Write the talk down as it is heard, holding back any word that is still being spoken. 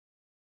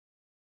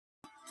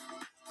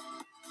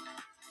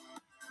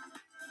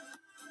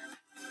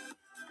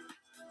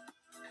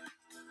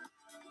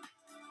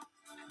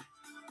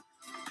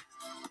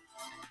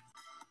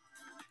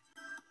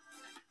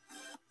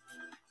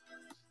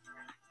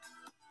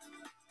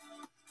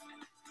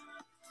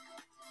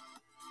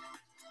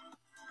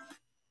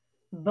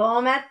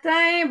Bon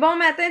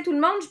matin tout le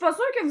monde. Je suis pas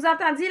sûre que vous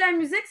entendiez la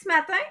musique ce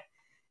matin.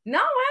 Non,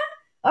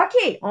 hein?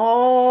 OK,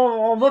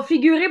 on va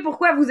figurer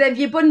pourquoi vous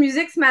aviez pas de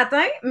musique ce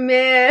matin,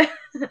 mais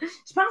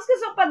je pense que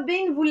sur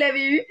Podbean, vous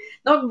l'avez eu.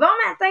 Donc, bon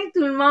matin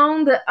tout le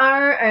monde.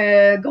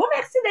 Un gros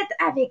merci d'être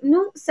avec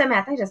nous ce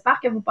matin. J'espère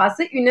que vous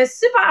passez une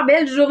super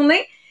belle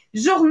journée.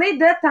 Journée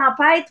de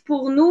tempête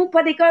pour nous,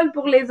 pas d'école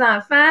pour les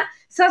enfants.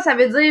 Ça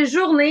veut dire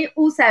journée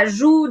où ça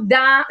joue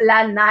dans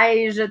la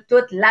neige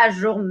toute la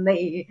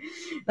journée.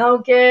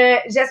 Donc,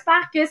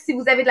 j'espère que si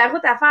vous avez de la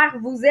route à faire,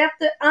 vous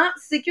êtes en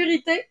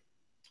sécurité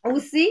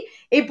aussi.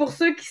 Et pour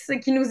ceux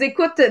qui nous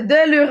écoutent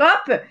de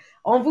l'Europe,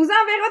 on vous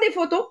enverra des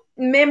photos.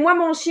 Mais moi,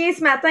 mon chien,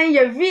 ce matin, il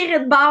a viré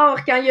de bord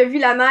quand il a vu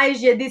la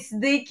neige. Il a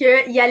décidé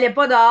qu'il allait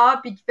pas dehors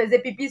puis qu'il faisait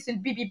pipi sur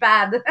le pipi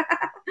pad.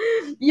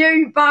 Il a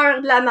eu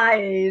peur de la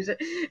neige.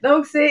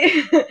 Donc, c'est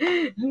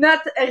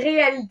notre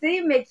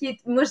réalité, mais qui est,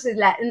 moi, c'est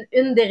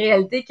une des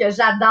réalités que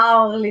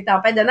j'adore, les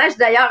tempêtes de neige.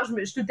 D'ailleurs,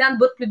 je suis tout le temps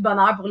debout de plus de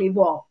bonheur pour les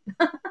voir.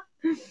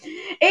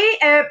 Et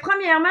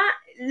premièrement,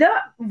 là,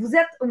 vous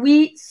êtes,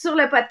 oui, sur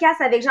le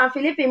podcast avec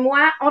Jean-Philippe et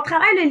moi. On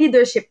travaille le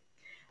leadership.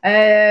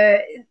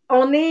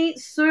 On est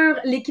sur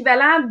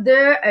l'équivalent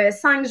de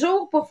 5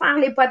 jours pour faire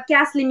les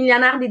podcasts Les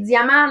Millionnaires des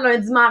Diamants.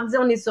 Lundi, mardi,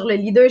 on est sur le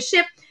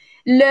leadership.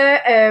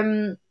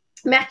 Le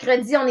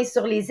mercredi, on est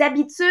sur les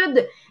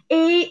habitudes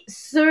et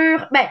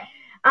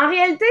en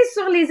réalité,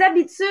 sur les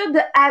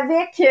habitudes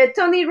avec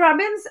Tony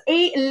Robbins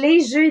et les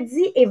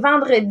jeudis et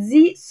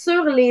vendredis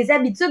sur les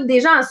habitudes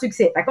des gens en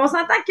succès. Fait qu'on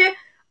s'entend que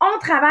on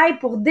travaille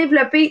pour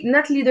développer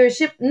notre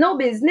leadership, nos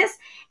business.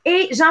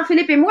 Et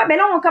Jean-Philippe et moi, ben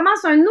là, on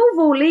commence un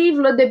nouveau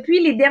livre là,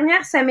 depuis les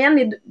dernières semaines,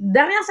 une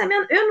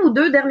ou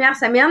deux dernières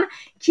semaines,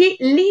 qui est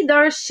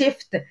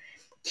Leadershift,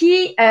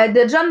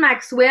 de John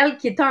Maxwell,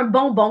 qui est un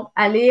bonbon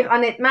à lire.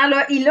 Honnêtement,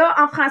 là, il a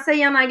en français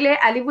et en anglais.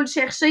 Allez vous le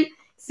chercher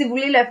si vous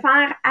voulez le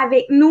faire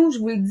avec nous. Je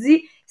vous le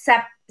dis,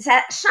 ça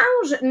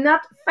change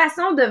notre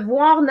façon de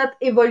voir notre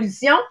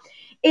évolution.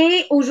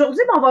 Et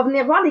aujourd'hui, on va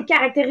venir voir des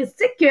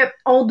caractéristiques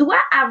qu'on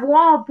doit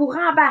avoir pour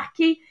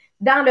embarquer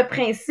dans le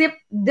principe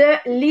de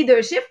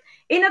leadership.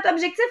 Et notre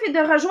objectif est de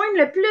rejoindre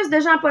le plus de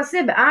gens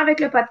possible avec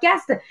le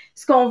podcast.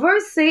 Ce qu'on veut,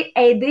 c'est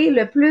aider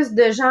le plus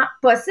de gens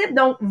possible.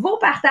 Donc, vos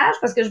partages,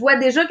 parce que je vois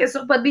déjà que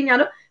sur Podbean, il y en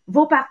a,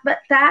 vos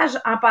partages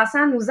en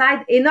passant nous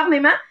aident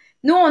énormément.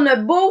 Nous, on a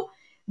beau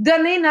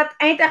donner notre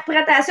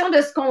interprétation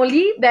de ce qu'on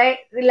lit, ben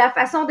la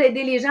façon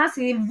d'aider les gens,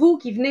 c'est vous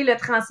qui venez le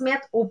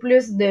transmettre au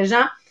plus de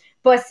gens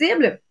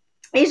possible.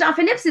 Et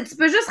Jean-Philippe, si tu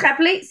peux juste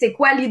rappeler c'est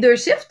quoi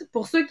Leadershift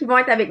pour ceux qui vont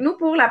être avec nous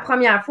pour la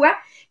première fois.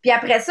 Puis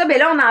après ça, ben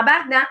là, on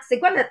embarque dans c'est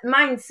quoi notre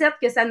mindset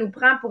que ça nous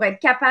prend pour être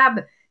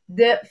capable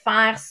de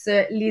faire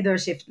ce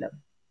Leadershift-là.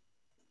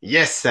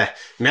 Yes!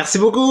 Merci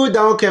beaucoup.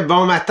 Donc,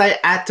 bon matin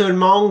à tout le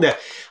monde.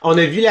 On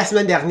a vu la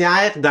semaine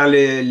dernière, dans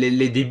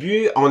les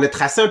débuts, on a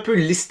tracé un peu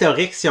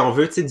l'historique, si on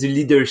veut, du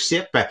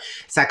leadership.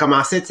 Ça a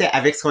commencé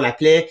avec ce qu'on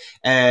appelait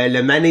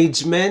le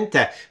management.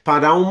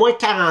 Pendant au moins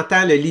 40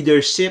 ans, le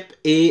leadership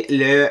est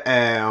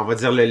on va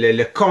dire,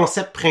 le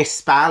concept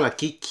principal,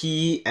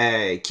 qui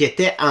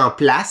était en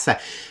place.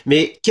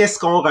 Mais qu'est-ce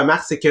qu'on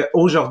remarque, c'est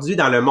qu'aujourd'hui,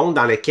 dans le monde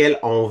dans lequel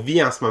on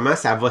vit en ce moment,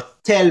 ça va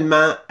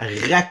tellement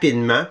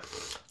rapidement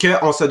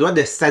qu'on se doit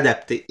de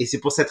s'adapter. Et c'est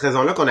pour cette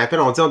raison-là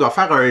on dit on doit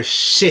faire un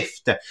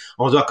shift.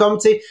 On doit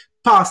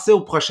passer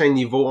au prochain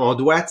niveau. On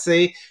doit,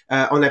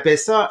 on appelle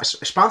ça,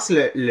 je pense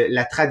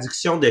la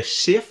traduction de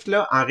shift,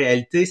 là, en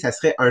réalité, ça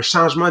serait un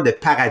changement de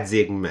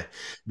paradigme.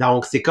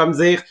 Donc, c'est comme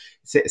dire,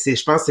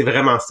 je pense que c'est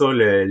vraiment ça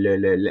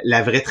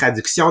la vraie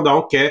traduction.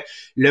 Donc,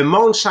 le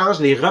monde change,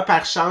 les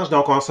repères changent,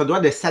 donc on se doit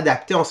de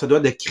s'adapter, on se doit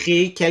de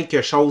créer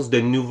quelque chose de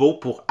nouveau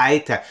pour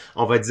être,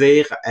 on va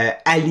dire,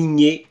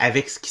 aligné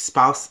avec ce qui se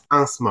passe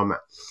en ce moment.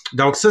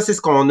 Donc ça, c'est ce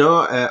qu'on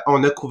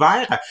a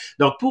couvert.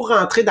 Donc pour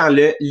rentrer dans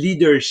le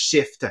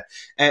leadership,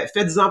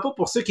 faites-en pas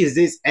pour ceux qui se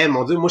disent,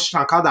 mon Dieu, moi je suis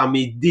encore dans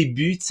mes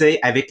débuts,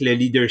 avec le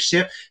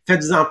leadership.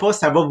 Faites-en pas,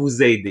 ça va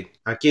vous aider.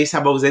 OK, ça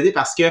va vous aider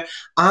parce que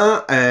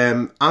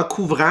en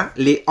couvrant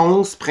les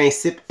 11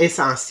 principes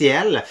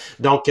essentiels,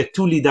 donc que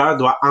tout leader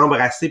doit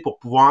embrasser pour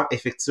pouvoir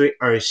effectuer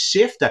un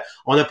shift,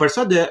 on n'a pas le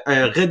choix de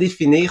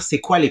redéfinir c'est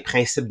quoi les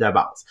principes de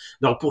base.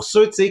 Donc pour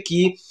ceux,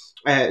 qui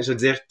en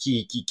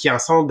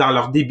sont dans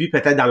leur début,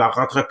 peut-être dans leur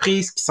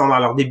entreprise, qui sont dans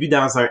leur début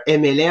dans un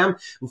MLM.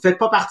 Vous faites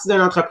pas partie d'une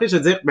entreprise,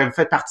 vous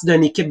faites partie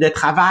d'une équipe de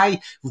travail.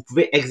 Vous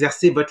pouvez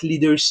exercer votre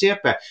leadership.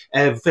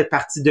 Vous faites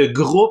partie de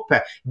groupes,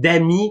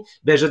 d'amis.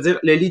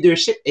 Le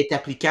leadership est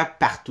applicable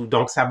partout.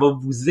 Donc, ça va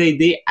vous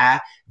aider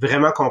à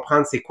vraiment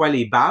comprendre c'est quoi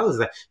les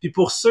bases. Puis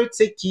pour ceux,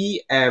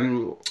 qui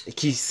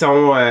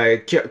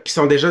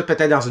sont déjà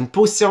peut-être dans une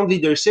position de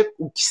leadership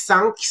ou qui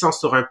sentent qu'ils sont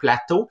sur un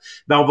plateau,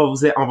 on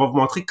va vous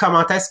montrer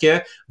comment est-ce que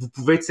vous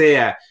pouvez,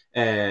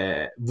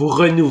 vous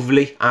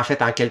renouveler, en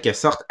fait, en quelque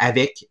sorte,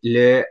 avec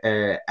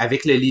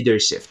le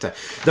leadership.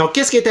 Donc,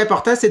 qu'est-ce qui est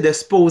important, c'est de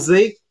se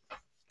poser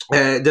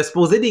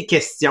des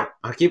questions,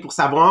 OK, pour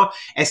savoir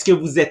est-ce que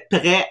vous êtes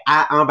prêt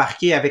à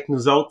embarquer avec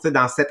nous autres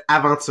dans cette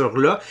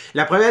aventure-là.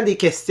 La première des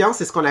questions,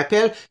 c'est ce qu'on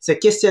appelle se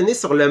questionner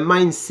sur le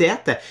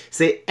mindset.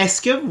 C'est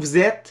est-ce que vous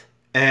êtes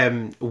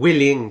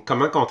Willing,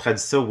 comment qu'on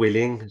traduit ça,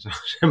 willing?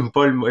 Genre, j'aime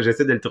pas le mot,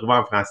 j'essaie de le trouver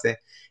en français.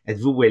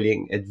 Êtes-vous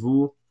willing?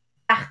 Êtes-vous...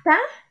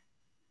 Partant?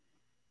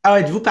 Ah,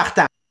 êtes-vous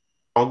partant?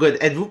 Bon, good.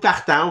 Êtes-vous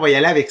partant? On va y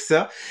aller avec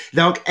ça.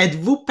 Donc,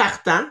 êtes-vous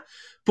partant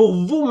pour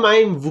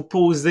vous-même vous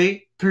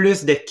poser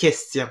plus de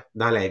questions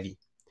dans la vie?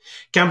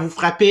 Quand vous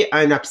frappez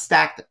un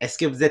obstacle, est-ce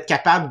que vous êtes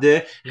capable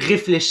de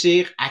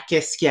réfléchir à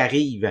qu'est-ce qui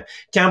arrive?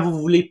 Quand vous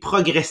voulez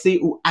progresser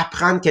ou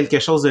apprendre quelque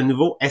chose de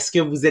nouveau, est-ce que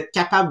vous êtes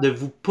capable de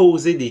vous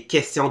poser des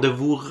questions, de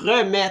vous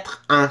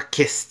remettre en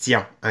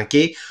question, OK?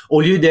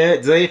 Au lieu de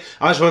dire,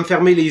 ah, je vais me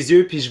fermer les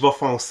yeux puis je vais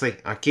foncer,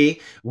 OK?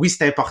 Oui,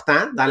 c'est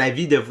important dans la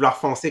vie de vouloir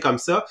foncer comme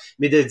ça,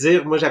 mais de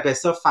dire, moi, j'appelle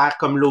ça faire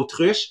comme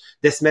l'autruche,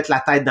 de se mettre la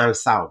tête dans le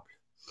sable.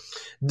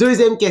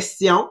 Deuxième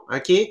question,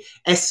 OK?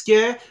 Est-ce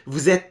que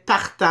vous êtes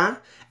partant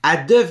à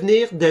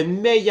devenir de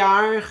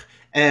meilleurs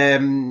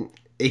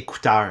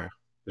écouteurs?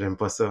 J'aime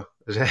pas ça.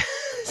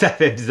 Ça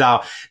fait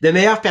bizarre. De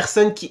meilleures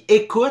personnes qui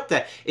écoutent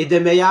et de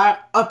meilleurs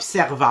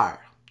observeurs.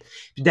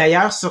 Puis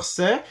d'ailleurs, sur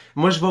ce,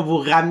 moi, je vais vous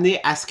ramener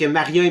à ce que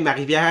Maria et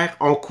Marie-Pierre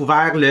ont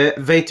couvert le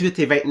 28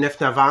 et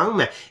 29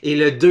 novembre et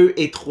le 2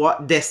 et 3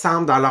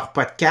 décembre dans leur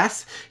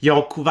podcast. Ils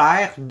ont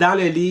couvert dans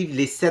le livre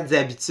Les 7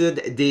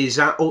 habitudes des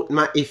gens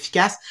hautement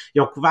efficaces.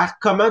 Ils ont couvert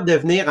comment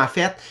devenir, en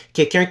fait,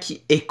 quelqu'un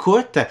qui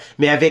écoute,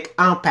 mais avec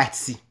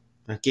empathie.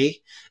 OK?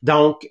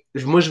 Donc,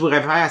 moi, je vous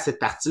réfère à cette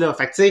partie-là.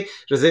 Fait que, tu sais,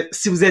 je veux dire,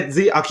 si vous êtes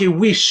dit, OK,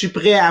 oui, je suis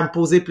prêt à me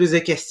poser plus de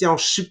questions,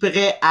 je suis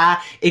prêt à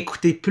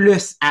écouter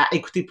plus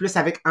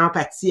avec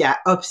empathie, à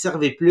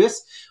observer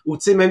plus, ou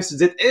tu sais, même si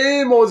vous dites,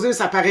 eh, mon Dieu,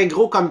 ça paraît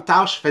gros comme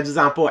tâche,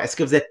 faites-en pas. Est-ce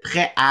que vous êtes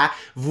prêt à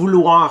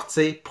vouloir, tu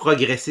sais,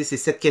 progresser? C'est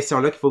cette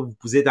question-là qu'il faut vous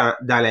poser dans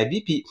la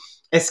vie. Puis,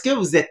 est-ce que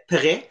vous êtes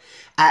prêt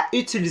à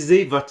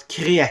utiliser votre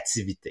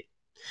créativité?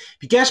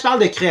 Puis quand je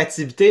parle de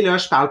créativité, là,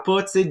 je parle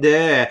pas, tu sais,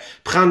 de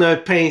prendre un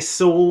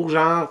pinceau,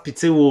 genre, puis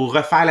tu sais, ou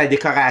refaire la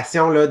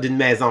décoration, là, d'une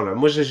maison, là.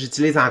 Moi,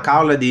 j'utilise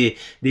encore, là,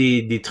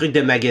 des trucs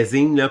de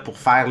magazine, là, pour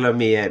faire, là,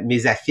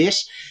 mes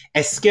affiches.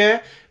 Est-ce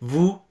que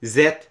vous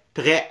êtes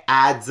prêts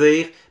à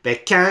dire, ben,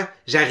 quand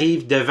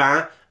j'arrive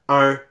devant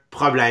un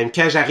problème,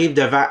 quand j'arrive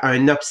devant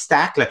un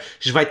obstacle,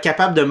 je vais être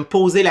capable de me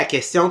poser la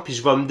question, puis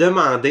je vais me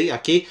demander,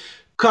 OK,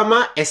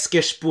 comment est-ce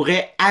que je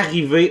pourrais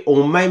arriver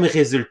au même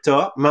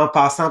résultat, mais en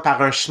passant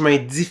par un chemin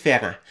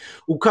différent?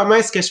 Ou comment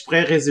est-ce que je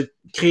pourrais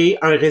créer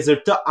un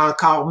résultat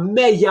encore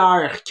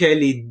meilleur que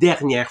les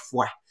dernières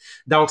fois?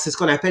 Donc, c'est ce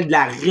qu'on appelle de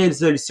la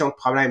résolution de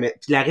problème.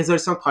 Puis la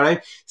résolution de problème,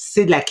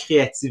 c'est de la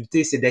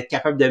créativité, c'est d'être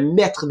capable de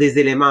mettre des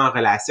éléments en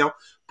relation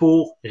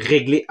pour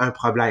régler un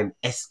problème.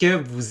 Est-ce que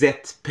vous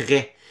êtes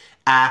prêt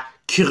à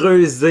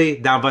creuser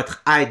dans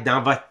votre être,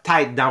 dans votre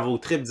tête, dans vos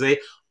tripes, dire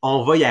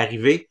on va y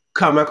arriver,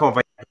 comment qu'on va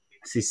y arriver?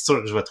 C'est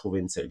sûr que je vais trouver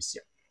une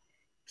solution.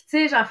 Puis tu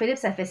sais, Jean-Philippe,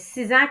 ça fait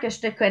 6 ans que je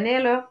te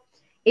connais, là.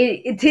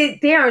 Et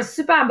t'es un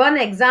super bon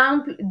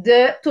exemple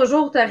de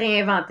toujours te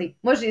réinventer.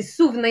 Moi, j'ai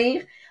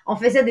souvenir, on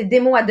faisait des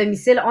démos à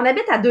domicile. On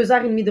habite à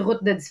 2h30 de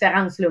route de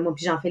différence, là, moi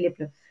puis Jean-Philippe.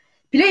 Là.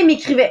 Puis là, il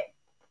m'écrivait.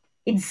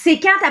 Il dit, c'est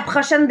quand ta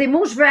prochaine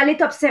démo? Je veux aller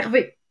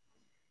t'observer.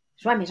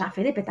 Je vois, mais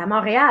Jean-Philippe est à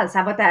Montréal.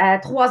 Ça va à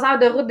 3 heures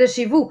de route de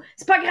chez vous.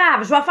 C'est pas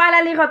grave, je vais faire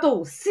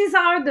l'aller-retour. 6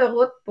 heures de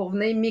route pour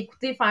venir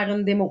m'écouter faire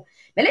une démo.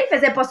 Mais là, il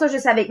faisait pas ça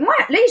juste avec moi.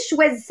 Là, il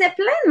choisissait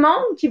plein de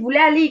monde qui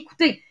voulait aller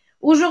écouter.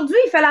 Aujourd'hui,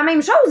 il fait la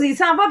même chose. Il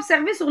s'en va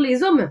observer sur les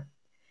Zooms.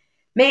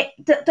 Mais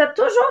t'as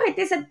toujours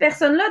été cette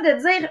personne-là de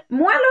dire,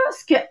 moi, là,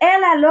 ce qu'elle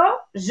a là,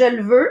 je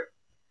le veux.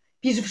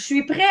 Puis je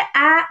suis prêt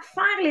à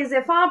faire les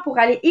efforts pour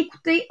aller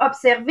écouter,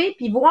 observer,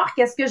 puis voir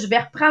qu'est-ce que je vais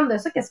reprendre de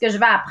ça, qu'est-ce que je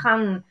vais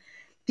apprendre.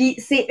 Puis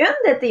c'est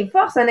une de tes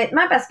forces,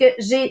 honnêtement, parce que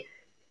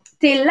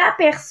t'es la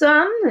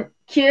personne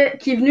qui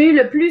est venue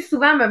le plus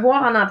souvent me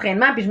voir en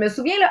entraînement. Puis je me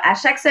souviens, là, à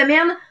chaque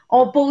semaine,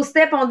 on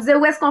postait, puis on disait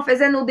où est-ce qu'on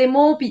faisait nos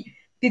démos. Puis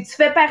tu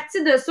fais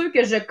partie de ceux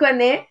que je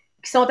connais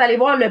qui sont allés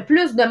voir le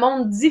plus de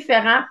monde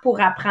différent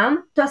pour apprendre.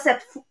 Tu as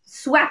cette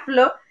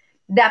soif-là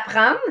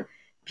d'apprendre.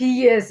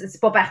 Puis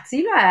c'est pas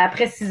parti, là.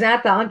 Après 6 ans,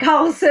 t'as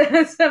encore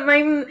ce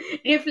même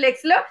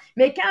réflexe-là.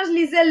 Mais quand je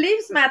lisais le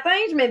livre ce matin,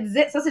 je me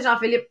disais, ça c'est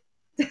Jean-Philippe.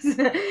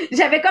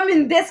 J'avais comme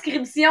une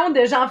description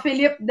de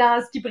Jean-Philippe dans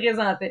ce qu'il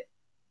présentait.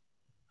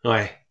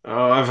 Ouais.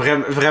 Oh,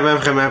 vraiment, vraiment,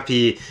 vraiment.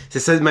 Puis c'est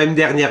ça, même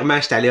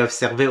dernièrement, j'étais allé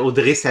observer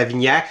Audrey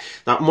Savignac.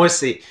 Donc moi,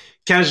 c'est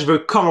quand je veux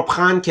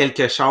comprendre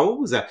quelque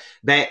chose,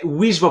 ben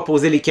oui, je vais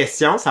poser les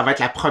questions, ça va être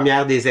la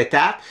première des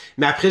étapes,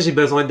 mais après, j'ai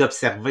besoin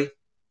d'observer.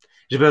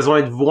 J'ai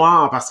besoin de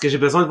voir parce que j'ai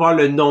besoin de voir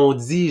le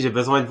non-dit, j'ai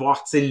besoin de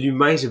voir, tu sais,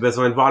 l'humain, j'ai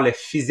besoin de voir le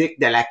physique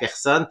de la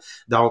personne.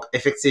 Donc,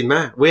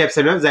 effectivement, oui,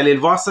 absolument, vous allez le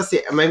voir. Ça,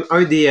 c'est même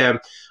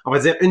on va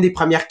dire, une des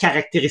premières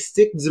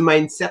caractéristiques du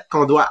mindset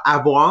qu'on doit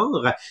avoir.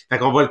 Fait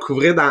qu'on va le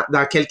couvrir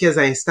dans quelques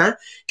instants.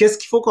 Qu'est-ce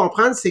qu'il faut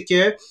comprendre, c'est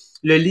que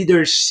le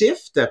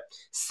Leadershift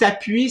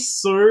s'appuie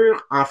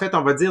sur, en fait,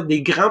 on va dire,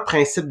 des grands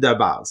principes de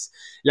base.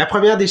 La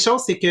première des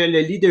choses, c'est que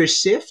le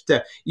Leadershift,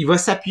 il va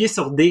s'appuyer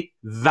sur des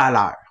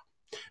valeurs.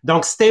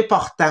 Donc, c'est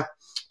important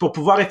pour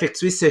pouvoir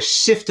effectuer ce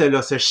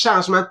shift-là, ce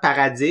changement de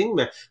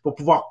paradigme, pour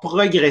pouvoir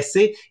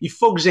progresser, il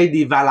faut que j'aie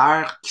des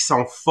valeurs qui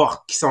sont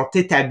fortes, qui sont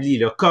établies,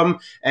 là, comme,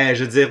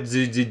 je veux dire,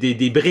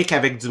 des briques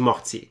avec du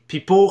mortier. Puis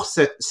pour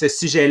ce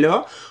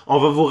sujet-là, on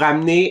va vous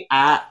ramener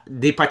à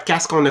des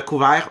podcasts qu'on a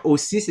couverts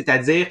aussi,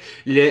 c'est-à-dire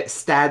le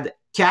stade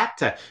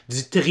 4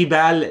 du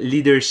tribal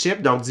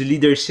leadership, donc du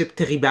leadership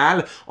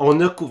tribal.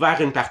 On a couvert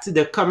une partie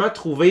de comment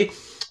trouver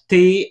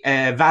tes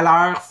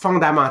valeurs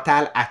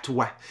fondamentales à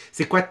toi.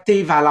 C'est quoi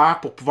tes valeurs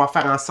pour pouvoir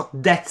faire en sorte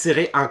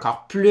d'attirer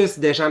encore plus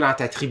de gens dans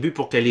ta tribu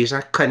pour que les gens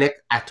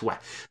connectent à toi.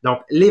 Donc,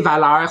 les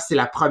valeurs, c'est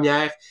la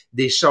première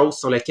des choses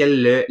sur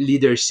lesquelles le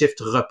leadership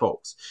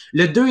repose.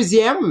 Le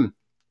deuxième,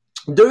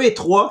 2 et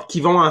 3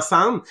 qui vont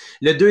ensemble.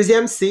 Le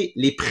deuxième, c'est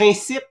les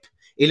principes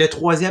et le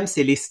troisième,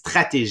 c'est les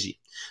stratégies.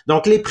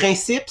 Donc, les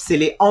principes, c'est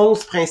les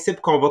 11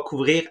 principes qu'on va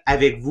couvrir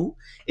avec vous.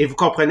 Et vous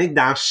comprenez que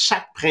dans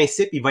chaque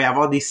principe, il va y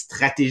avoir des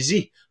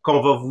stratégies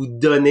qu'on va vous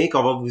donner,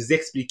 qu'on va vous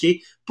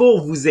expliquer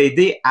pour vous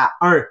aider à,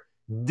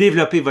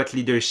 développer votre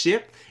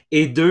leadership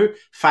et 2,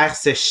 faire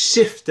ce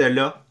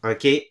shift-là,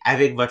 OK,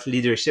 avec votre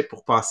leadership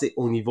pour passer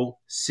au niveau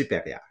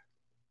supérieur.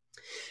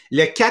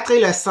 Le 4 et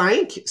le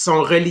 5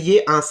 sont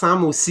reliés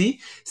ensemble aussi.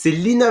 C'est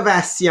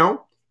l'innovation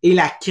et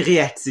la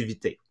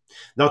créativité.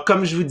 Donc,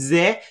 comme je vous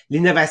disais,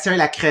 l'innovation et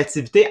la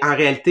créativité, en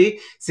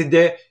réalité, c'est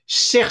de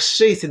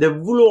chercher, c'est de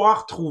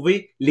vouloir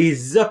trouver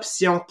les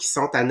options qui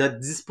sont à notre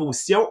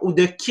disposition ou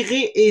de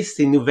créer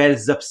ces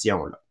nouvelles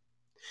options-là.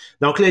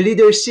 Donc, le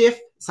leadership,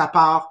 ça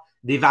part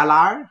des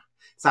valeurs,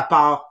 ça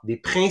part des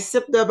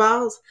principes de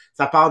base,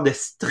 ça part de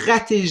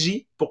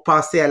stratégies pour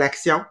passer à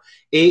l'action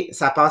et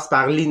ça passe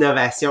par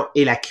l'innovation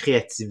et la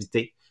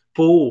créativité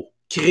pour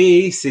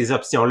créer ces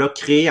options-là,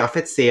 créer en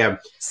fait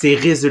ces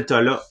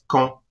résultats-là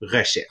qu'on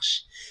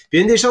recherche. Puis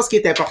une des choses qui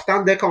est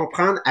importante de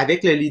comprendre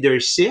avec le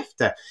leadership,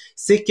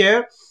 c'est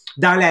que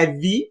dans la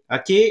vie,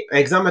 OK,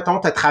 exemple, mettons,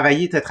 t'as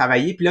travaillé,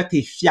 puis là,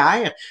 t'es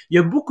fier. Il y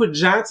a beaucoup de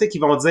gens, tu sais, qui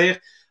vont dire,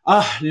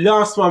 ah, là,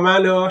 en ce moment,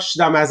 là, je suis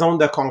dans ma zone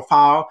de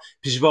confort,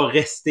 puis je vais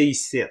rester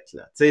ici,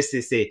 là. Tu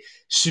sais,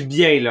 je suis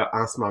bien, là,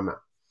 en ce moment.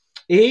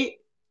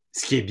 Et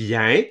ce qui est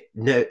bien,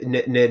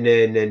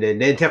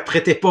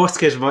 n'interprétez pas ce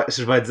que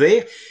je vais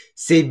dire,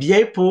 c'est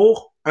bien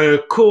pour un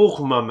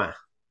court moment,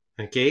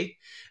 OK?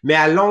 Mais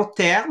à long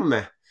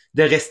terme,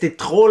 de rester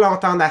trop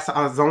longtemps dans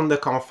sa zone de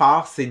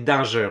confort, c'est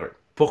dangereux.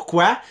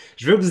 Pourquoi?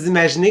 Je veux vous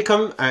imaginer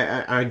comme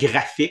un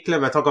graphique, là,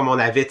 mettons comme on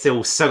avait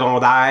au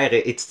secondaire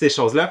et toutes ces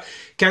choses-là.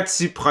 Quand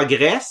tu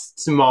progresses,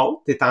 tu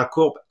montes, tu es en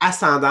courbe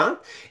ascendante,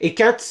 et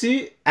quand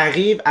tu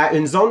arrives à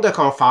une zone de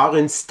confort,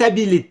 une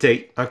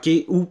stabilité, OK,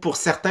 ou pour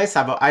certains,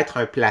 ça va être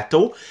un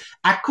plateau,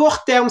 à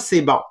court terme,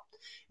 c'est bon.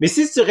 Mais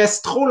si tu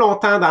restes trop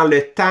longtemps dans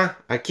le temps,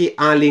 OK,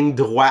 en ligne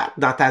droite,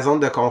 dans ta zone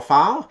de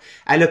confort,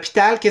 à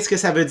l'hôpital, qu'est-ce que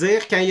ça veut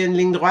dire quand il y a une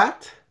ligne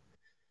droite?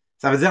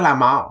 Ça veut dire la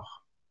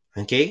mort,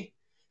 OK?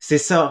 C'est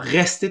ça,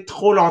 rester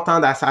trop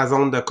longtemps dans sa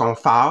zone de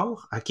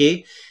confort, OK?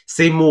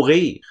 C'est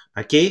mourir,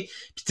 OK? Puis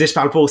tu sais, je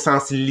parle pas au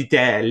sens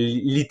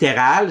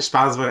littéral,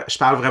 je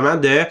parle vraiment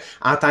de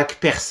en tant que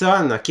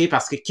personne, OK?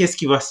 Parce que qu'est-ce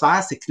qui va se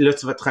faire, c'est que là,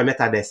 tu vas te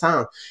remettre à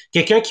descendre.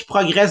 Quelqu'un qui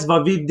progresse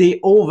va vivre des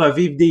hauts, va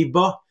vivre des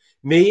bas,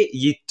 mais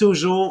il est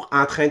toujours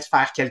en train de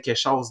faire quelque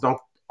chose. Donc,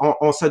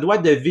 on se doit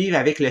de vivre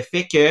avec le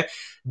fait que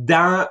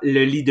dans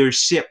le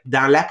leadership,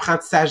 dans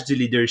l'apprentissage du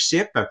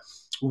leadership,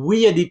 oui,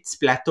 il y a des petits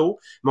plateaux,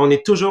 mais on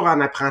est toujours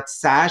en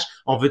apprentissage,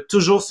 on veut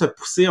toujours se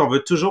pousser, on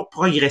veut toujours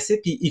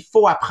progresser, puis il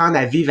faut apprendre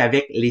à vivre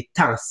avec les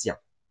tensions.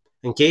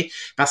 OK?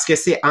 Parce que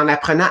c'est en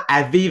apprenant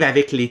à vivre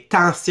avec les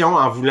tensions,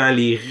 en voulant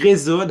les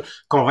résoudre,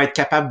 qu'on va être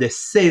capable de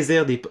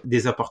saisir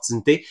des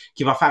opportunités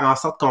qui va faire en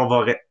sorte qu'on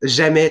va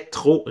jamais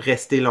trop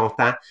rester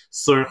longtemps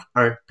sur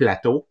un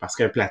plateau, parce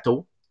qu'un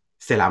plateau,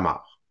 c'est la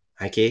mort.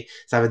 OK?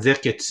 Ça veut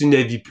dire que tu ne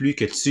vis plus,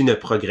 que tu ne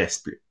progresses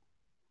plus.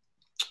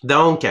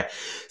 Donc,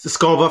 ce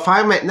qu'on va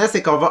faire maintenant,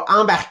 c'est qu'on va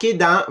embarquer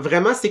dans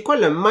vraiment c'est quoi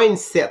le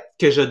mindset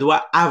que je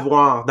dois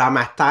avoir dans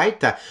ma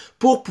tête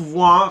pour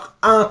pouvoir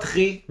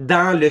entrer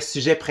dans le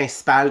sujet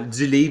principal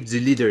du livre du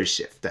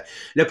leadership.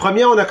 Le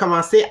premier, on a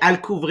commencé à le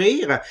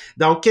couvrir.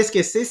 Donc, qu'est-ce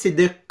que c'est? C'est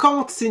de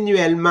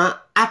continuellement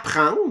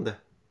apprendre,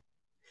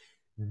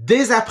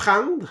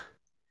 désapprendre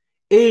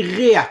et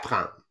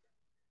réapprendre.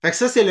 Fait que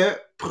ça, c'est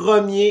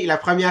la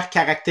première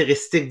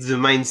caractéristique du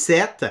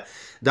mindset.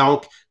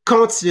 Donc,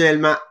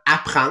 continuellement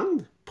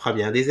apprendre,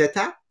 première des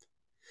étapes,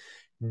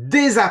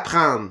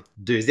 désapprendre,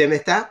 deuxième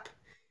étape,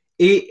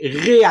 et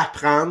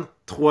réapprendre,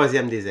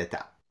 troisième des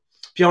étapes.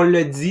 Puis on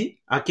l'a dit,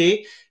 OK?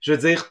 Je veux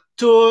dire,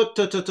 tout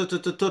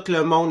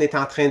le monde est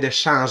en train de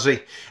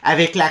changer.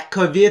 Avec la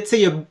COVID, tu sais,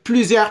 il y a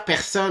plusieurs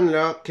personnes,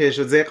 là, que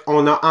je veux dire,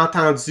 on a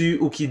entendu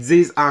ou qui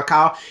disent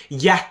encore,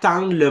 ils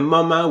attendent le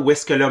moment où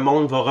est-ce que le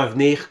monde va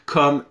revenir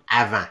comme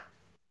avant.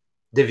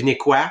 Devinez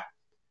quoi?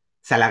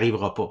 Ça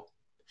n'arrivera pas.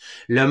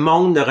 Le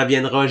monde ne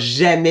reviendra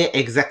jamais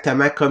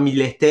exactement comme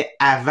il était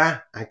avant,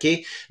 OK?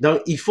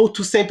 Donc, il faut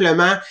tout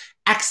simplement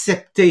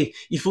accepter.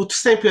 Il faut tout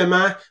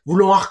simplement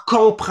vouloir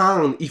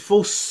comprendre. Il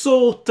faut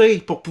sauter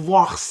pour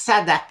pouvoir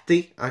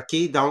s'adapter,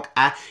 OK? Donc,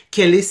 à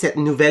quelle est cette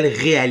nouvelle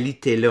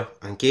réalité-là,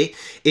 OK?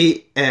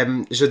 Et,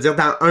 je veux dire,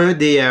 dans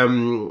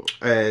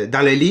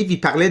dans le livre, il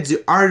parlait du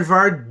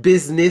Harvard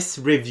Business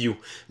Review.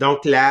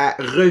 Donc, la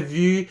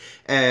revue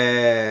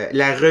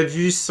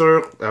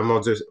sur, oh mon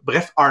Dieu,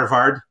 bref,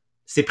 Harvard,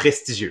 c'est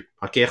prestigieux.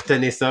 OK,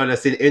 retenez ça, là,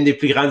 c'est une des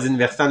plus grandes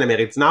universités en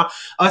Amérique du Nord,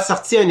 a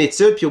sorti une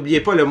étude, puis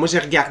oubliez pas, là, moi j'ai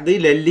regardé,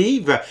 le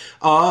livre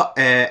a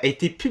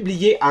été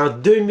publié en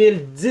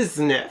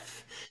 2019,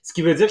 ce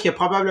qui veut dire qu'il a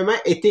probablement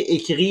été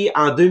écrit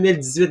en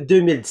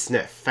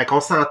 2018-2019. Fait qu'on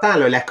s'entend,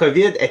 là, la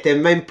COVID était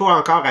même pas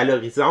encore à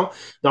l'horizon,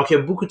 donc il y a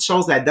beaucoup de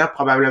choses là-dedans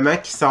probablement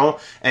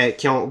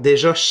qui ont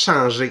déjà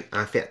changé,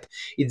 en fait.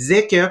 Il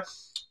disait que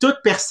toute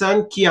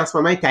personne qui en ce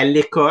moment est à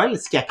l'école,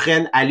 ce qu'ils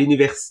apprennent à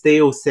l'université,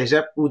 au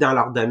cégep ou dans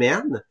leur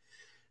domaine,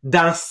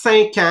 dans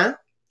 5 ans,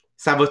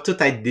 ça va tout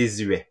être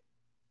désuet.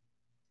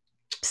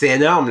 C'est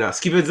énorme, là.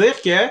 Ce qui veut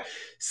dire que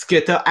ce que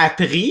tu as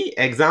appris,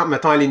 exemple,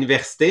 mettons à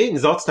l'université,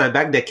 nous autres, c'est un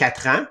bac de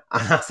 4 ans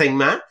en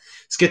enseignement,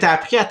 ce que tu as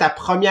appris à ta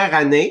première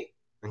année,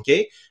 OK?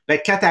 Ben,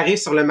 quand tu arrives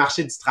sur le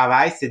marché du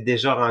travail, c'est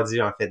déjà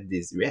rendu en fait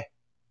désuet.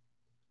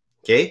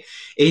 OK? Et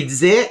il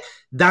disait,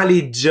 dans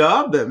les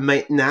jobs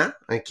maintenant,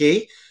 OK?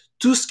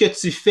 Tout ce que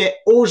tu fais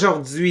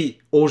aujourd'hui,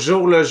 au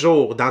jour le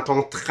jour, dans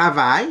ton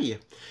travail,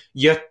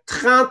 il y a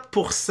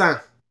 30%,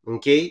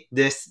 OK,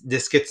 de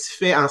ce que tu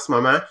fais en ce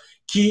moment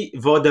qui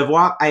va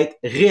devoir être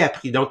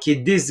réappris. Donc, qui est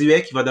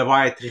désuet, qui va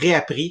devoir être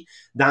réappris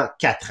dans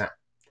 4 ans.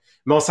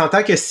 Mais on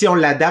s'entend que si on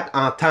l'adapte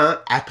en temps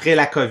après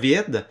la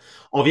COVID,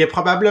 on vient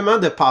probablement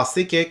de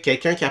passer que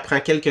quelqu'un qui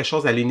apprend quelque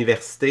chose à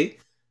l'université,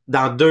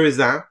 dans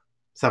 2 ans,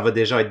 ça va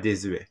déjà être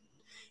désuet.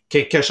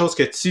 Quelque chose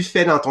que tu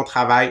fais dans ton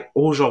travail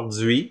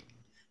aujourd'hui,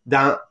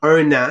 dans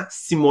 1 an,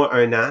 6 mois,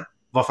 1 an,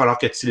 va falloir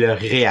que tu le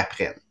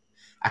réapprennes.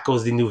 À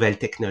cause des nouvelles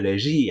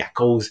technologies, à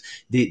cause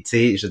des, tu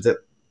sais, je veux dire,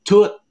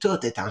 tout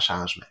est en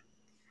changement.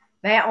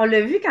 Ben, on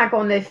l'a vu quand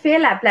on a fait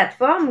la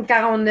plateforme,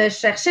 quand on a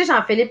cherché,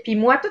 Jean-Philippe puis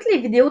moi, toutes les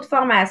vidéos de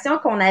formation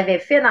qu'on avait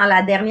fait dans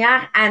la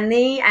dernière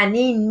année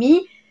et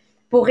demie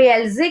pour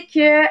réaliser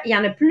qu'il y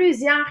en a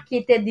plusieurs qui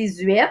étaient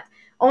désuètes.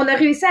 On a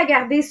réussi à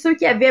garder ceux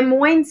qui avaient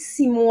moins de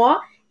 6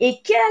 mois et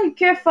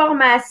quelques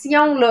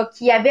formations là,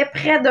 qui avaient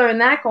près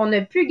d'1 an qu'on a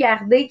pu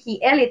garder, qui,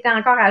 elles, étaient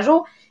encore à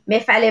jour. Mais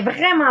il fallait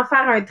vraiment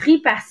faire un tri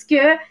parce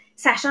que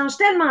ça change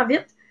tellement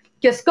vite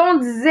que ce qu'on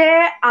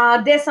disait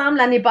en décembre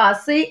l'année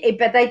passée est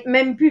peut-être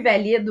même plus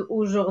valide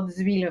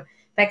aujourd'hui, là.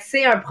 Fait que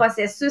c'est un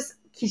processus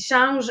qui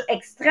change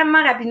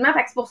extrêmement rapidement.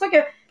 Fait que c'est pour ça que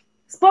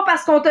c'est pas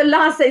parce qu'on te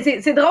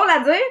l'enseigne, c'est drôle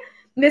à dire,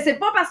 mais c'est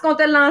pas parce qu'on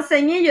te l'a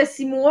enseigné il y a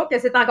 6 mois que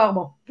c'est encore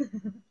bon.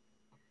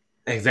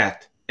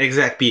 Exact.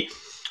 Puis,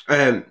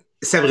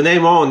 Sabrina et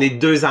moi, on est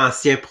 2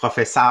 anciens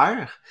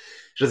professeurs.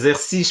 Je veux dire,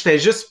 si je fais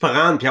juste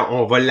prendre, puis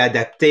on va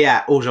l'adapter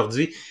à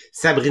aujourd'hui.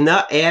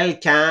 Sabrina, elle,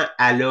 quand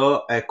elle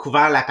a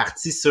couvert la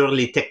partie sur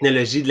les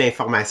technologies de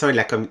l'information et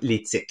de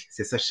l'éthique,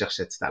 c'est ça que je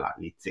cherchais tout à l'heure,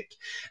 l'éthique.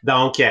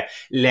 Donc,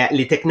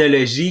 les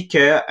technologies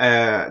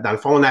que, dans le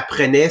fond, on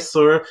apprenait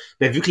sur,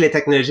 vu que les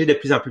technologies sont de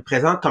plus en plus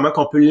présentes, comment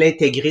qu'on peut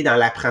l'intégrer dans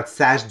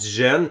l'apprentissage du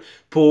jeune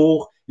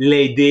pour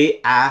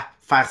l'aider à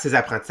faire ses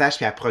apprentissages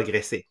puis à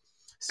progresser.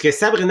 Ce que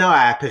Sabrina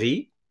a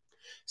appris,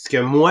 ce que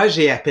moi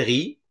j'ai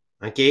appris,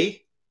 OK?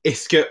 Et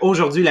ce que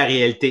aujourd'hui la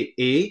réalité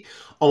est,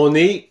 on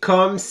est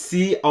comme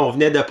si on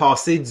venait de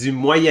passer du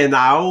Moyen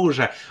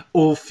Âge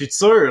au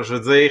futur. Je veux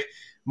dire,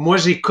 moi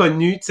j'ai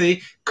connu, tu sais,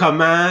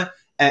 comment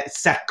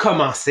ça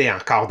commençait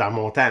encore dans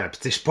mon temps. Là. Puis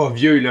tu sais, je suis pas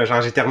vieux, là,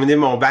 genre j'ai terminé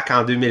mon bac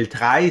en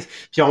 2013,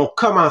 puis on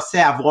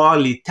commençait à voir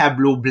les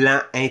tableaux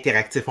blancs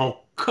interactifs. On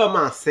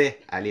commençait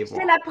à les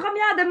voir. J'étais la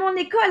première de mon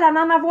école à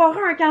en avoir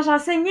un quand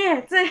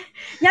j'enseignais. T'sais.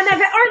 Il y en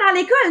avait un dans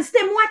l'école,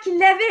 c'était moi qui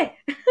l'avais.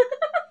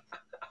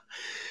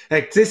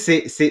 Fait que,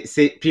 tu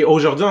sais, puis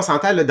aujourd'hui, on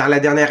s'entend, là, dans la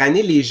dernière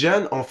année, les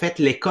jeunes ont fait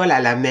l'école à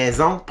la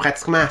maison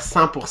pratiquement à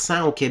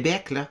 100% au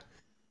Québec, là.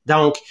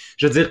 Donc,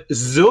 je veux dire,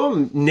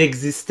 Zoom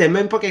n'existait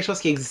même pas quelque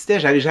chose qui existait.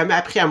 J'avais jamais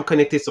appris à me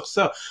connecter sur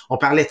ça. On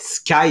parlait de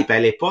Skype à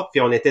l'époque,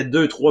 puis on était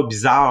 2-3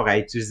 bizarres à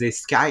utiliser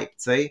Skype, tu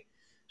sais.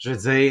 Je veux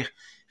dire,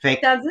 fait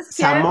que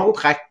ça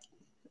montre à...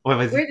 Ouais,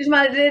 vas-y. Oui, je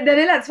m'en ai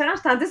donné la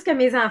différence, tandis que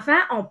mes enfants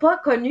n'ont pas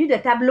connu de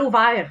tableau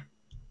vert.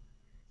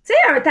 Tu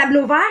sais, un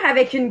tableau vert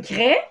avec une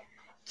craie,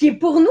 qui est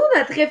pour nous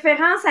notre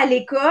référence à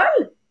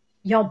l'école,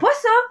 ils n'ont pas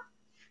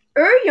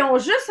ça. Eux, ils ont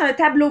juste un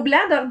tableau blanc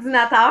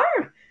d'ordinateur.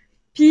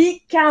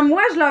 Puis quand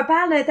moi, je leur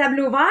parle d'un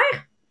tableau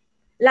vert,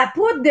 la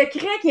poudre de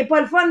craie qui est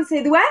pas le fun de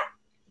ses doigts,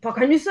 pas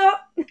connu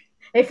ça.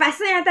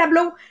 Effacer un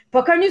tableau,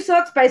 pas connu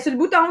ça. Tu pèses sur le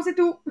bouton, c'est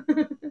tout.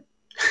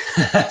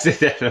 C'est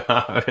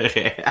tellement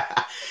vrai.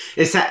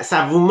 Et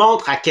ça vous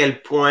montre à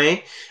quel point,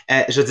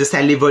 je veux dire,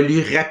 ça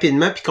évolue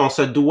rapidement puis qu'on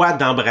se doit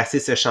d'embrasser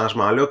ce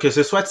changement-là. Que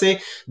ce soit, tu sais,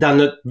 dans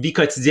notre vie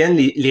quotidienne,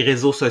 les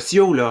réseaux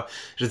sociaux, là.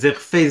 Je veux dire,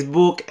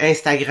 Facebook,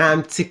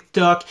 Instagram,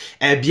 TikTok,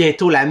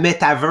 bientôt la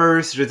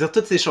Metaverse, je veux dire,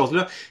 toutes ces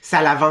choses-là, ça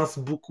avance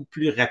beaucoup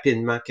plus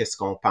rapidement que ce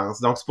qu'on pense.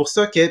 Donc, c'est pour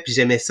ça que, puis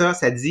j'aimais ça,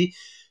 ça dit,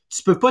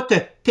 tu peux pas te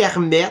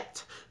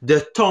permettre de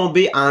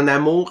tomber en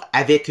amour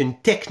avec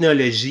une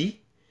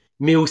technologie,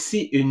 mais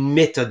aussi une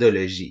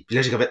méthodologie. Puis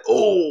là, j'ai fait,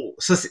 oh,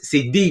 ça,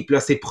 c'est deep, là,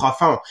 c'est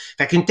profond.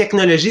 Fait qu'une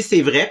technologie,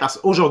 c'est vrai, parce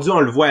qu'aujourd'hui,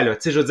 on le voit, là,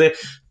 tu sais, je veux dire,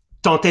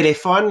 ton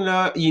téléphone,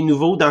 là, il est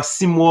nouveau, dans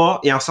 6 mois,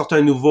 il en sort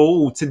un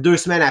nouveau, ou tu sais, 2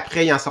 semaines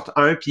après, il en sort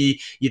un,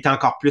 puis il est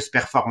encore plus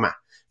performant.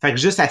 Fait que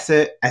juste à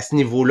ce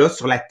niveau-là,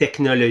 sur la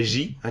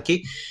technologie, OK?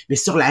 Mais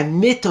sur la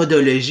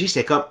méthodologie,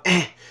 j'étais comme,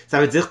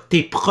 ça veut dire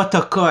tes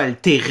protocoles,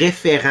 tes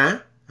référents,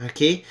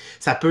 OK?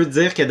 Ça peut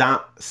dire que dans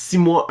 6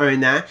 mois,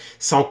 1 an,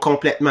 sont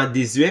complètement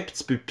désuets, puis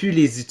tu peux plus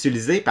les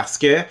utiliser parce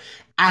que,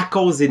 à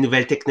cause des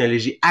nouvelles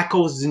technologies, à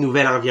cause du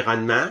nouvel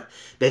environnement,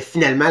 ben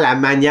finalement, la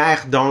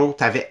manière dont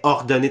tu avais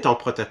ordonné ton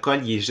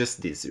protocole, il est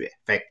juste désuet.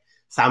 Fait que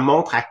ça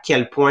montre à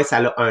quel point ça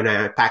a un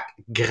impact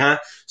grand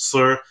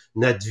sur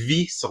notre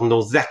vie, sur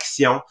nos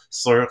actions,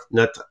 sur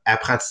notre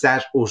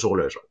apprentissage au jour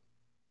le jour.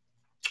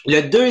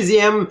 Le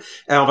deuxième,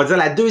 on va dire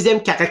la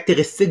deuxième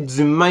caractéristique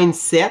du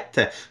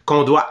mindset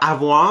qu'on doit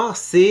avoir,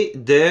 c'est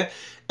de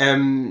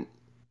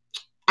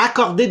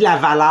accorder de la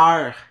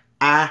valeur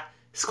à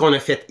ce qu'on a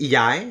fait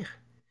hier,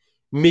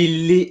 mais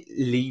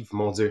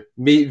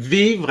mais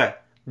vivre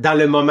dans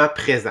le moment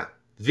présent,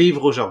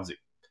 vivre aujourd'hui.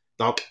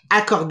 Donc,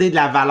 accorder de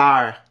la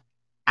valeur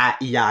à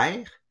hier,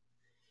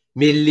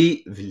 mais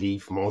j'essaie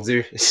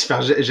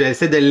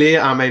de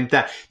lire en même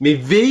temps, mais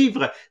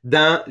vivre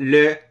dans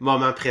le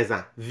moment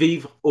présent,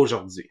 vivre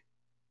aujourd'hui.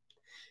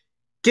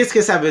 Qu'est-ce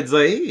que ça veut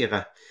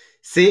dire?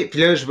 Puis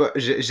là,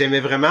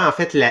 j'aimais vraiment, en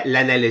fait,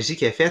 l'analogie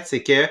qu'elle a faite,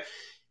 c'est que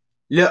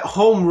le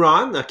home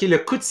run, OK, le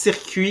coup de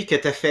circuit que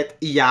tu as fait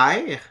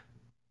hier,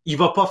 il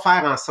va pas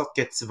faire en sorte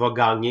que tu vas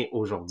gagner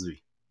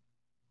aujourd'hui.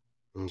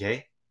 OK?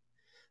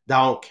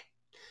 Donc,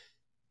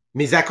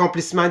 mes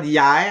accomplissements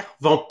d'hier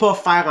vont pas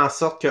faire en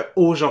sorte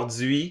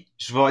qu'aujourd'hui,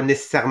 je vais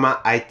nécessairement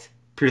être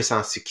plus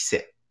en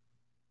succès.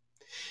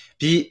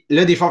 Puis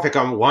là, des fois, on fait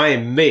comme, ouais,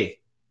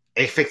 mais,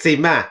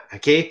 effectivement,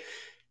 OK?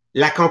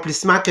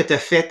 L'accomplissement que tu as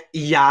fait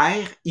hier,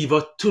 il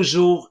va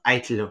toujours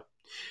être là.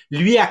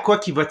 Lui, à quoi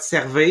qu'il va te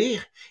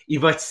servir? Il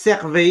va te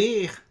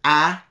servir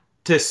à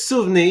te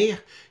souvenir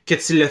que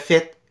tu l'as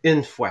fait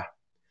une fois.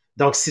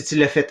 Donc, si tu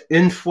l'as fait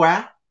une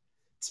fois,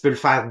 tu peux le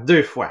faire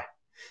 2 fois.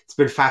 Tu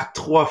peux le faire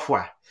 3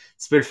 fois.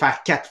 Tu peux le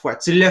faire 4 fois.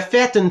 Tu l'as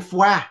fait une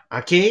fois,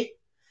 OK?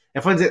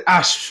 Il faut dire,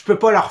 je peux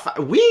pas le refaire.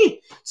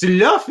 Oui, tu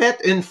l'as fait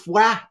une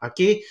fois,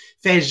 OK?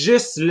 Fais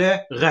juste le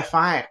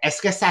refaire.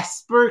 Est-ce que ça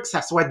se peut que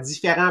ça soit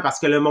différent parce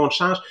que le monde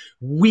change?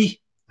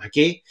 Oui, OK?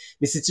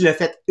 Mais si tu l'as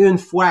fait une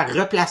fois,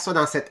 replace-toi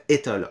dans cet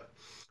état-là.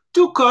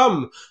 Tout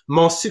comme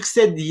mon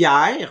succès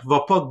d'hier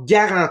va pas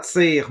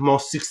garantir mon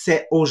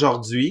succès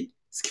aujourd'hui,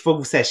 ce qu'il faut que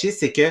vous sachiez,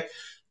 c'est que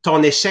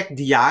ton échec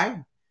d'hier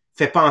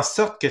fait pas en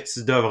sorte que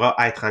tu devras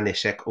être en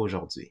échec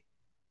aujourd'hui.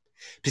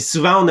 Puis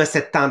souvent, on a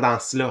cette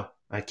tendance-là,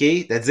 OK?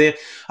 De dire,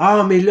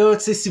 mais là,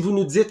 tu sais, si vous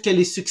nous dites que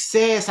les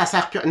succès, ça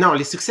sert plus... Non,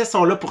 les succès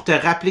sont là pour te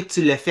rappeler que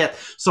tu l'as fait,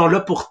 sont là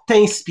pour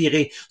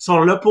t'inspirer, sont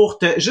là pour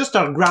juste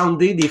te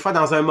grounder des fois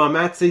dans un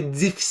moment, tu sais,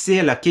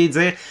 difficile, OK?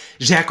 Dire,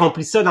 j'ai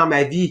accompli ça dans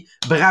ma vie,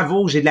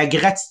 bravo, j'ai de la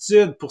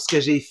gratitude pour ce que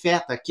j'ai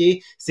fait, OK?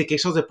 C'est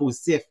quelque chose de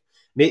positif.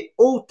 Mais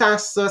autant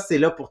ça, c'est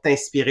là pour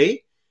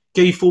t'inspirer,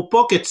 qu'il faut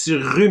pas que tu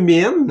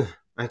rumines,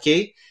 OK?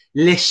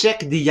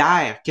 L'échec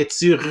d'hier, que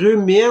tu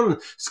rumines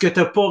ce que tu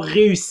n'as pas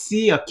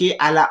réussi, OK,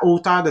 à la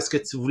hauteur de ce que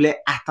tu voulais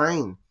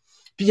atteindre.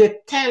 Puis il y a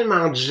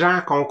tellement de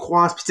gens qu'on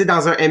croise, puis tu sais,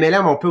 dans un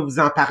MLM, on peut vous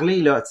en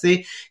parler, là, tu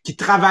sais, qui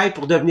travaillent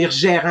pour devenir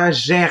gérant,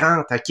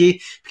 gérante, OK, puis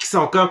qui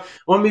sont comme,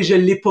 oh, mais je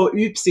l'ai pas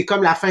eu, puis c'est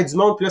comme la fin du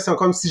monde, puis là, c'est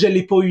comme, si je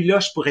l'ai pas eu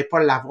là, je pourrais pas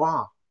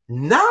l'avoir.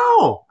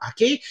 Non!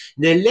 OK?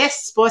 Ne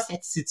laisse pas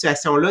cette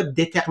situation-là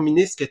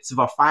déterminer ce que tu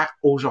vas faire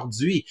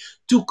aujourd'hui.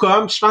 Tout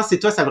comme, je pense que c'est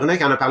toi, Sabrina,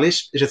 qui en a parlé,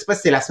 je sais pas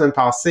si c'était la semaine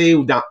passée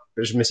ou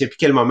je me souviens plus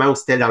quel moment, où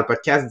c'était dans le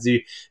podcast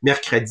du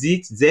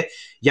mercredi, tu disais,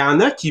 il y en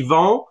a qui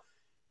vont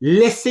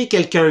laisser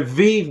quelqu'un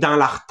vivre dans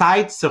leur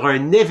tête sur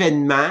un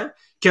événement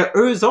que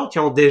eux autres, ils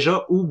ont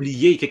déjà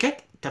oublié. Quelqu'un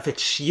t'a fait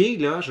chier,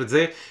 là, je veux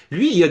dire,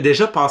 lui, il a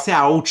déjà passé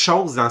à autre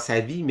chose dans sa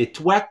vie, mais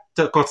toi,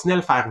 tu continues à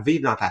le faire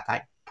vivre dans ta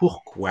tête.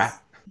 Pourquoi?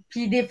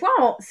 Puis des fois,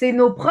 c'est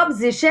nos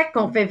propres échecs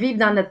qu'on fait vivre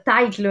dans notre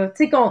tête, là.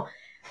 Tu sais,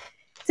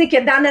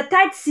 que dans notre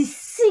tête, c'est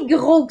si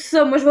gros que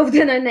ça. Moi, je vais vous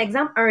donner un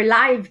exemple. Un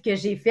live que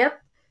j'ai fait,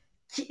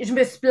 je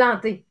me suis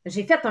plantée.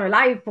 J'ai fait un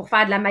live pour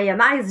faire de la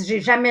mayonnaise.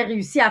 J'ai jamais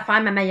réussi à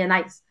faire ma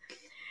mayonnaise.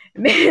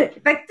 Mais,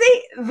 fait que, tu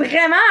sais,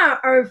 vraiment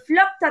un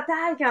flop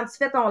total quand tu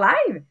fais ton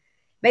live.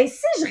 Ben,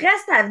 si je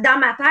reste dans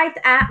ma tête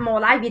mon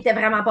live, il était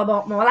vraiment pas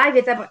bon. Mon live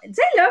était... Tu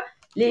sais, là,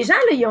 les gens,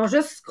 là, ils ont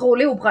juste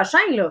scrollé au prochain,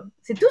 là.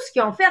 C'est tout ce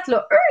qu'ils ont fait,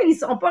 là. Eux, ils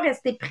sont pas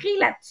restés pris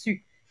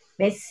là-dessus.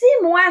 Mais si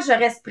moi, je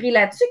reste pris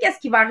là-dessus, qu'est-ce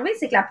qui va arriver?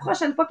 C'est que la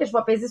prochaine fois que je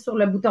vais peser sur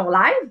le bouton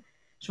live,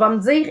 je vais me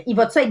dire, il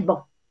va-tu être bon?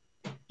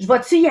 Je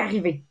vais-tu y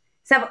arriver?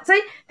 Ça va, tu sais?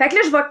 Fait que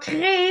là, je vais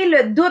créer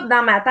le doute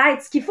dans ma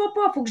tête. Ce qu'il faut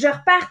pas, il faut que je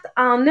reparte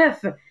en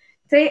neuf. Tu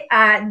sais,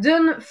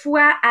 d'une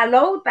fois à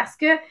l'autre, parce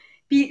que...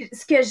 Puis,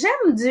 ce que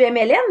j'aime du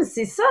MLM,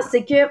 c'est ça,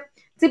 c'est que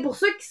tu sais, pour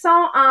ceux qui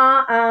sont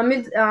en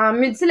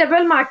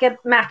multi-level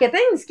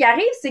marketing, ce qui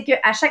arrive, c'est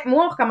qu'à chaque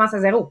mois, on recommence à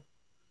zéro.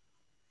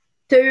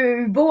 t'as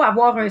eu beau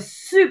avoir un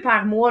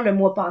super mois le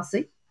mois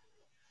passé,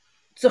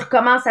 tu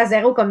recommences à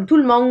zéro comme tout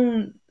le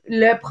monde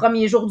le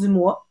premier jour du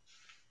mois.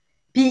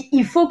 Puis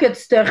il faut que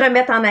tu te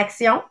remettes en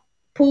action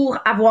pour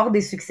avoir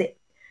des succès.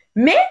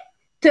 Mais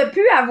tu as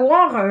pu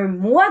avoir un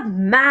mois de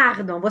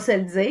marde, on va se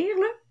le dire.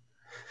 Là.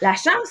 La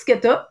chance que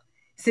tu as,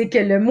 c'est que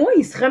le mois,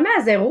 il se remet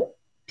à zéro,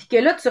 puis que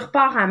là, tu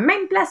repars à la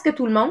même place que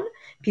tout le monde.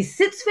 Puis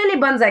si tu fais les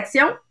bonnes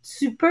actions,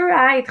 tu peux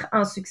être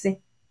en succès.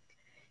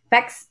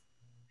 Fait que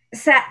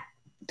ça,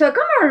 t'as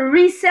comme un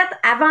reset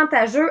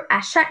avantageux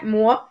à chaque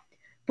mois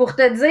pour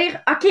te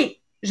dire, OK,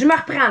 je me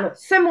reprends là.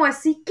 Ce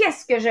mois-ci,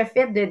 qu'est-ce que je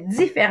fais de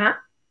différent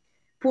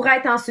pour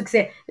être en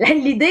succès?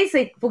 L'idée,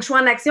 c'est qu'il faut que je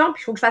sois en action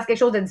puis il faut que je fasse quelque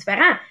chose de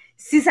différent.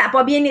 Si ça n'a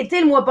pas bien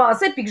été le mois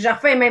passé puis que je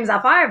refais les mêmes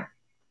affaires,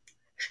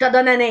 je te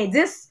donne un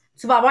indice,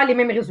 tu vas avoir les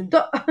mêmes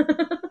résultats.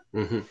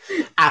 Mm-hmm.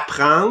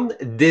 Apprendre,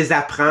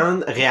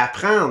 désapprendre,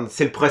 réapprendre.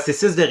 C'est le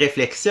processus de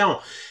réflexion.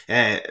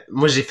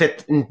 Moi,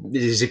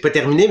 j'ai pas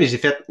terminé, mais j'ai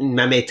fait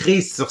ma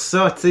maîtrise sur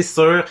ça, tu sais,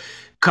 sur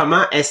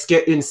comment est-ce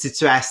qu'une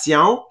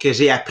situation que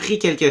j'ai appris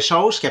quelque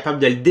chose, je suis capable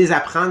de le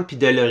désapprendre puis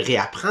de le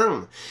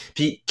réapprendre.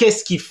 Puis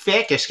qu'est-ce qui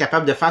fait que je suis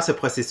capable de faire ce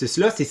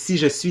processus-là? C'est si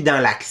je suis dans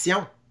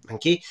l'action.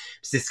 OK?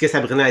 C'est ce que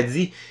Sabrina a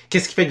dit.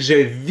 Qu'est-ce qui fait que je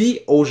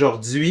vis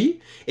aujourd'hui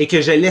et que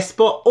je laisse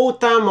pas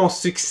autant mon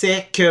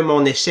succès que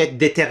mon échec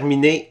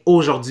déterminer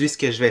aujourd'hui ce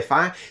que je vais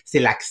faire? C'est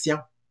l'action.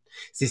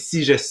 C'est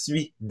si je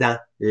suis dans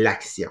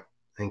l'action.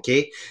 OK?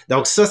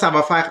 Donc ça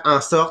va faire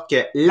en sorte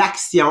que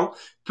l'action,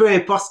 peu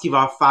importe ce qu'il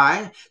va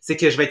faire, c'est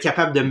que je vais être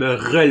capable de me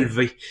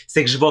relever.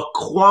 C'est que je vais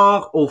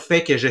croire au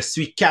fait que je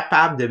suis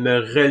capable de me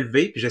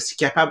relever, puis je suis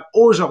capable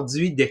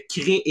aujourd'hui de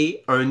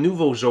créer un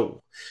nouveau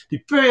jour. Puis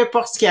peu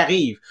importe ce qui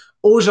arrive,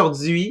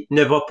 aujourd'hui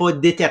ne va pas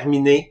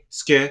déterminer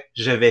ce que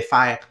je vais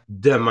faire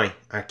demain.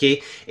 OK?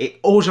 Et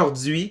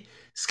aujourd'hui,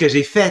 ce que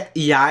j'ai fait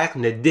hier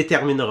ne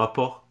déterminera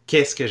pas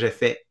qu'est-ce que je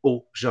fais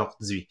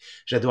aujourd'hui.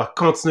 Je dois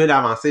continuer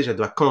d'avancer, je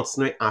dois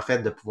continuer en fait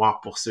de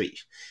pouvoir poursuivre.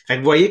 Fait que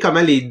vous voyez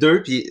comment les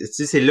deux, puis tu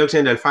sais, c'est là que je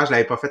viens de le faire, je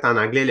l'avais pas fait en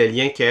anglais, le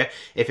lien que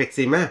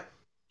effectivement,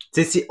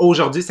 tu sais, si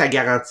aujourd'hui ça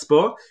garantit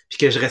pas, puis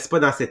que je reste pas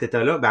dans cet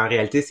état-là, ben en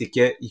réalité c'est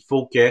que il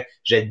faut que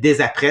je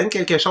désapprenne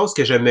quelque chose,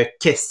 que je me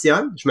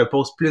questionne, je me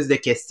pose plus de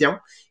questions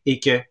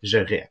et que je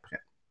réapprenne.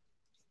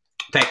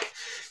 Fait que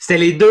c'était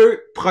les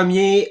deux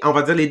premiers, on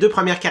va dire les deux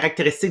premières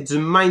caractéristiques du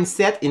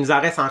mindset. Il nous en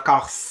reste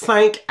encore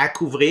 5 à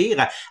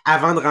couvrir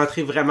avant de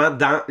rentrer vraiment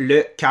dans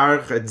le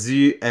cœur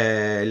du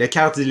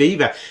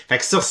livre. Fait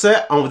que sur ce,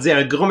 on vous dit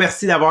un gros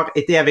merci d'avoir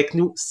été avec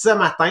nous ce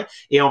matin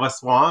et on va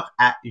se voir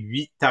à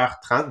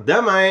 8h30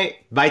 demain.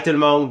 Bye tout le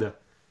monde!